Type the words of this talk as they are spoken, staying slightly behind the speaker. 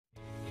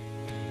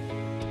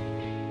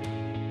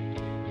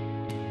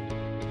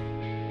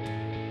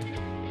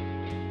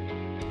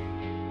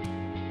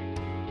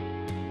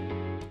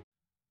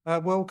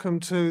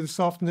Welcome to this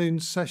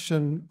afternoon's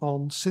session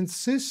on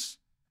synthesis.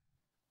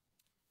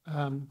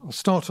 I'll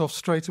start off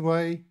straight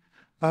away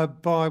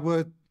by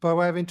way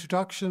of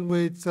introduction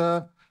with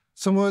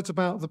some words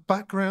about the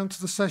background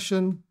to the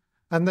session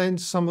and then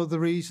some of the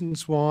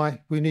reasons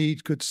why we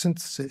need good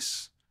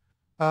synthesis.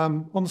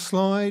 On the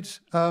slide,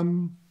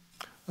 it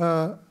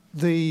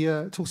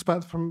talks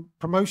about the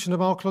promotion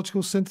of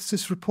archaeological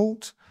synthesis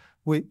report,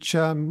 which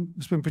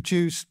has been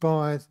produced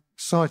by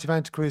Society of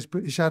Antiquaries,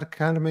 British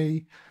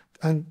Academy,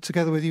 and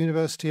together with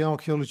University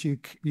Archaeology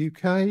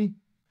UK.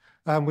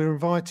 We're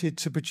invited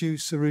to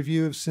produce a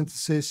review of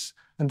synthesis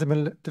and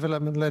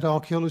development-led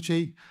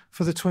archaeology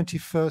for the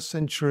 21st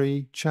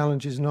Century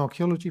Challenges in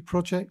Archaeology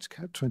project,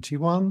 CAP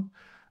 21,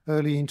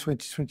 early in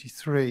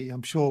 2023.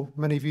 I'm sure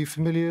many of you are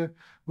familiar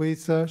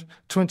with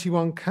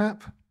 21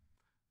 CAP.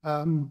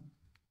 A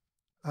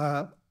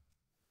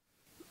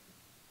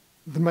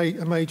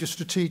major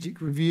strategic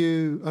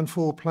review and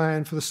forward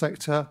plan for the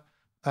sector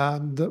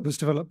that was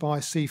developed by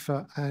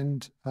CIFA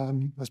and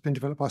has been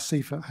developed by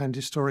CIFA and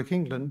Historic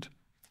England.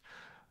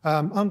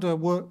 Under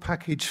Work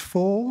Package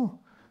 4,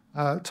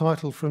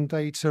 titled From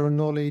Data and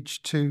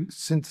Knowledge to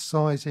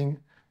Synthesizing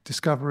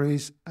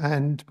Discoveries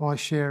and by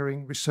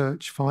Sharing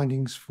Research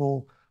Findings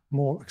for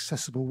More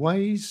Accessible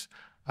Ways,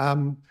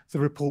 the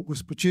report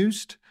was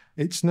produced.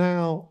 It's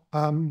now,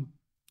 the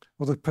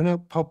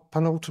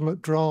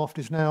penultimate draft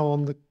is now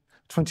on the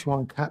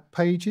 21 CAP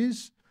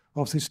pages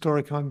of the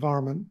Historic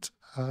Environment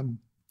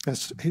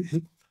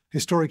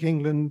Historic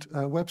England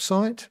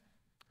website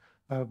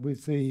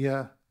with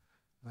the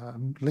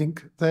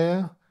link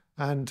there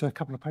and a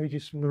couple of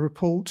pages from the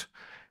report.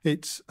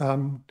 It's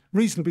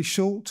reasonably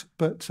short,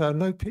 but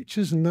no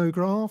pictures and no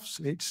graphs.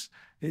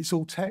 It's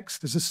all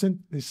text. There's a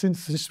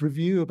synthesis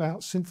review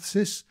about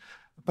synthesis,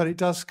 but it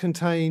does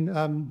contain,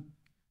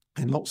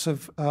 in lots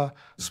of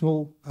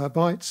small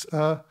bites,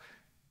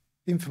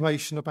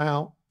 information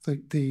about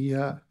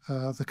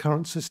the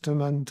current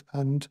system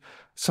and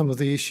some of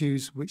the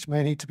issues which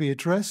may need to be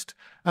addressed.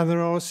 And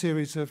there are a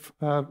series of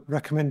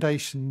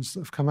recommendations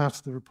that have come out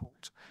of the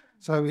report.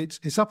 So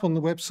it's up on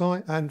the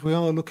website, and we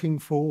are looking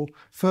for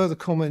further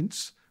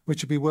comments,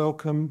 which would be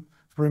welcome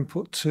for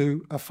input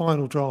to a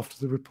final draft of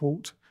the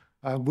report,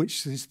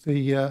 which is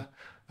the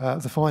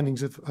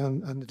findings of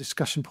and the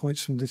discussion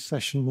points from this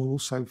session will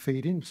also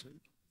feed into.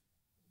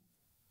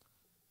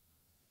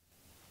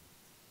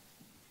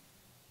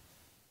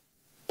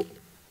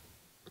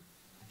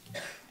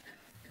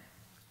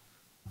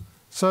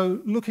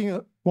 So looking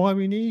at why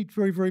we need,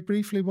 very, very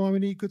briefly, why we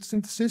need good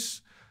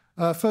synthesis.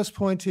 First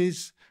point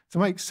is to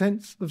make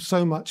sense of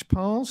so much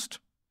past,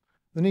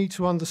 the need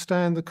to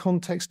understand the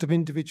context of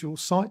individual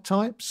site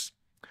types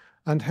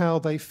and how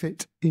they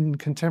fit in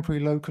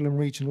contemporary local and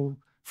regional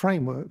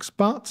frameworks.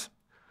 But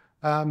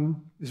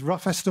as a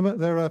rough estimate,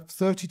 there are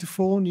 30 to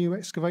 4 new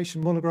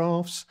excavation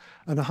monographs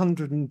and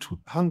 100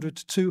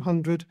 to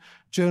 200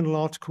 journal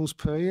articles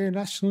per year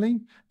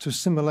nationally to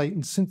assimilate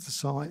and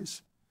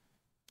synthesize.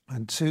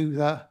 And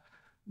to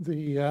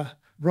the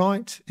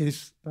right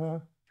is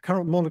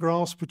current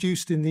monographs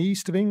produced in the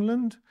east of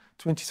England,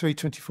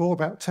 23-24,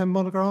 about 10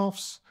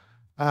 monographs,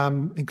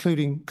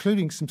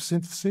 including some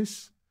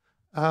synthesis.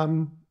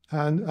 And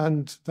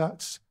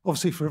that's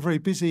obviously for a very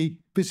busy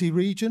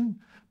region,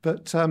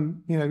 but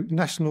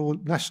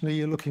nationally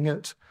you're looking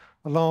at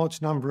a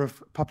large number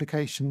of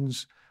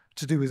publications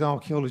to do with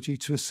archaeology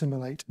to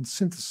assimilate and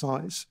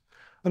synthesize.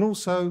 And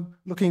also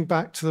looking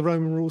back to the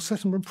Roman Rural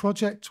Settlement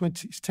Project,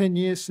 it's 10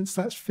 years since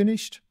that's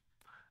finished.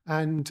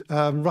 And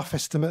rough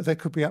estimate, there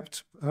could be up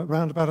to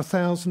around about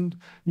 1,000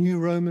 new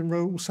Roman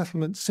rural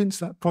settlements since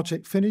that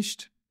project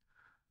finished,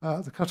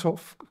 the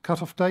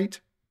cut-off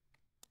date.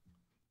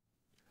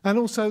 And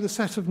also the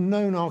set of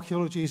known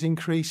archaeology has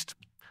increased,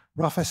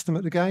 rough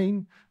estimate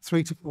again,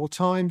 3 to 4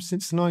 times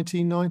since the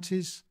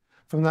 1990s,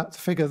 from that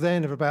figure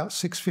then of about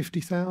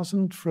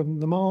 650,000 from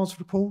the Mars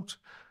report,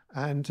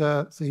 and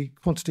the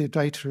quantity of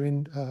data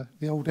in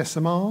the old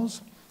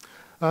SMRs.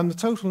 The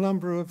total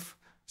number of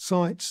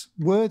sites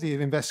worthy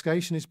of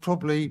investigation is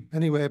probably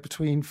anywhere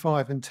between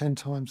 5 and 10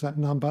 times that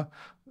number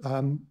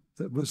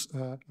that was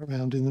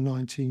around in the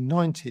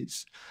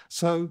 1990s.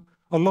 So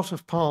a lot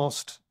of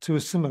past to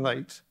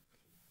assimilate.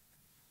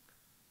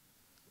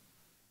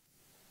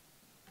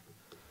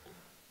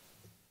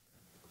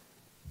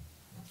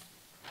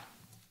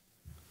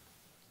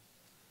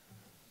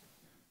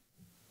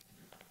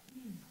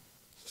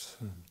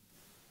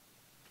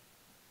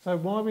 So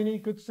why we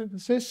need good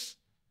synthesis?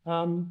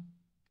 To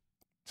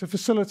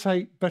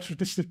facilitate better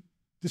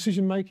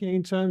decision-making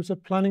in terms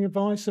of planning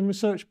advice and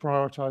research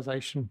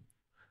prioritisation.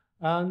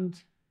 And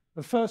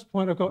the first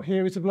point I've got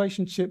here is the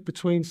relationship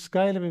between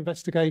scale of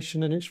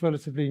investigation and its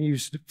relatively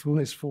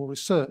usefulness for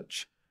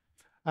research.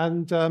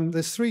 And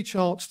there's 3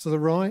 charts to the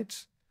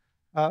right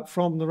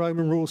from the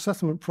Roman Rural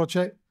Settlement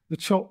Project. The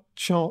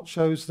chart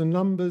shows the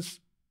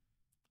numbers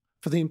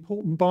for the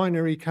important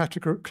binary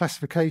category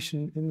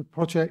classification in the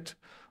project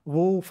of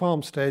all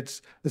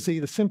farmsteads as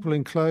either simple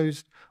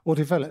enclosed or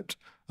developed,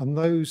 and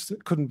those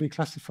that couldn't be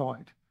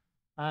classified.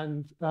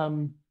 And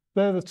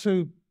they're the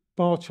 2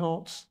 bar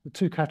charts, the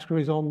two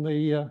categories on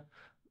the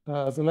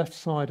left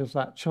side of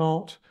that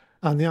chart,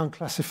 and the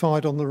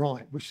unclassified on the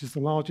right, which is the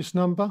largest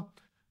number.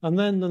 And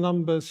then the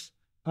numbers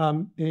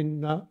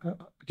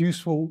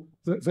useful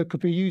that could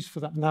be used for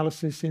that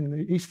analysis in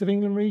the East of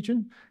England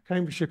region,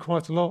 Cambridgeshire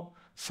quite a lot,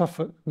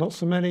 Suffolk not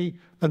so many.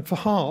 And for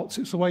Herts,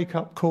 it's a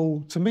wake-up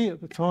call to me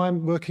at the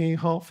time, working in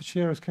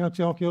Hertfordshire as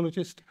county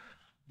archaeologist,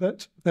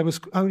 that there was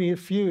only a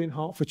few in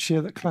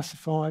Hertfordshire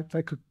that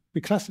they could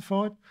be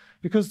classified,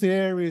 because the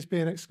areas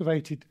being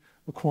excavated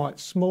were quite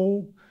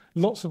small.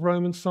 Lots of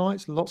Roman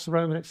sites, lots of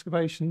Roman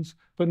excavations,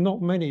 but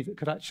not many that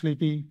could actually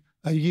be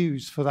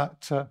used for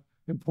that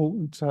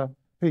important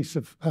piece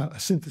of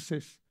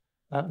synthesis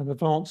and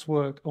advanced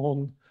work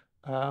on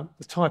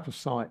the type of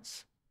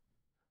sites.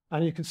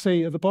 And you can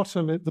see at the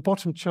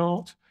bottom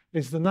chart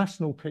is the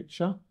national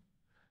picture,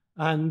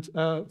 and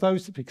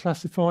those that be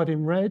classified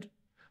in red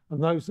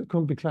and those that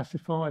couldn't be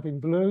classified in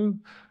blue.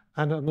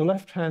 And on the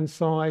left-hand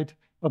side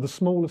are the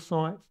smaller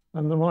sites,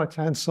 and the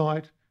right-hand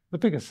side, the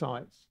bigger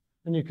sites.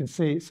 And you can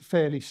see it's a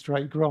fairly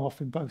straight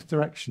graph in both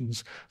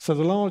directions. So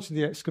the larger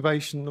the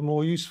excavation, the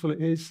more useful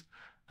it is.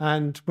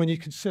 And when you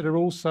consider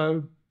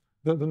also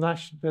that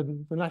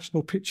the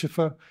national picture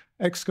for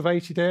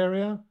excavated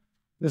area,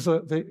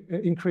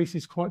 it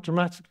increases quite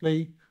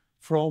dramatically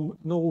from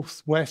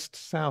north, west,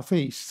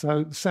 southeast.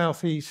 So the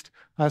southeast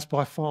has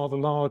by far the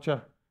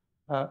larger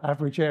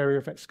average area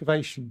of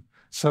excavation.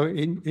 So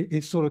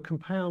it sort of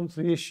compounds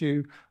the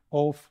issue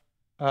of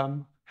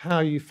how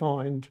you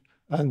find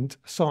and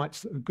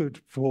sites that are good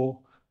for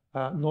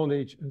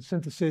knowledge and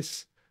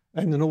synthesis.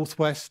 In the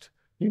northwest,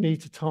 you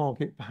need to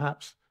target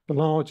perhaps the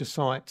larger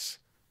sites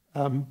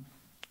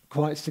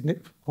quite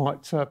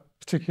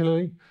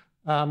particularly,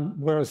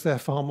 whereas they're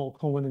far more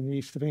common in the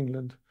east of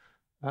England.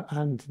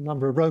 And the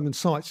number of Roman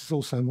sites is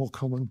also more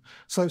common.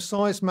 So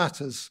size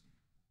matters.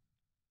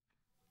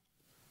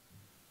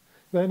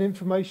 Then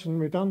information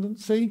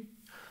redundancy.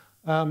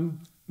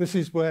 This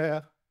is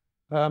where,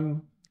 for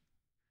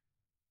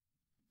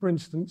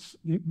instance,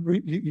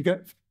 you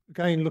get,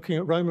 again, looking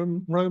at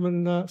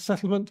Roman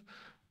settlement,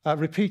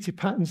 repeated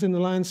patterns in the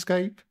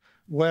landscape,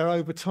 where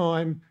over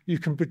time you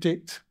can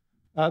predict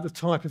the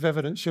type of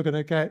evidence you're going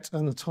to get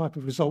and the type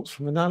of results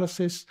from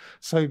analysis.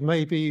 So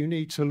maybe you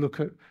need to look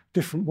at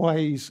different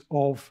ways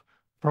of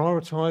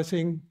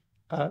prioritising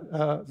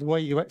the way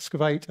you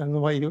excavate and the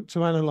way you look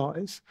to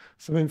analyse.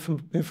 Some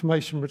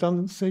information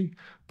redundancy,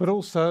 but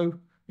also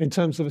in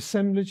terms of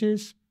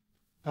assemblages,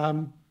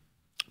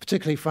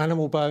 particularly for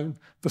animal bone,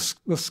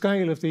 the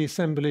scale of the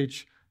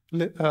assemblage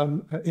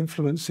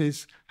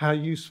influences how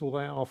useful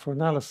they are for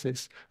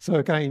analysis. So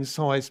again,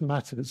 size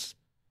matters.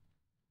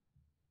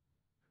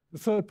 The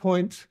third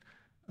point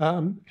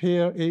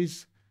here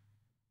is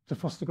to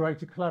foster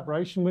greater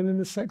collaboration within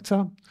the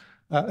sector,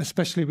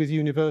 especially with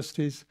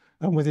universities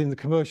and within the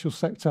commercial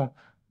sector,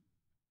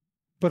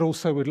 but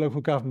also with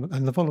local government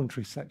and the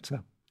voluntary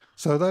sector.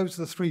 So those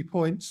are the 3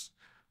 points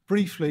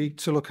briefly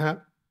to look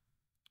at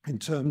in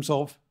terms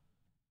of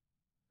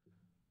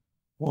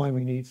why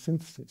we need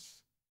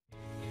synthesis.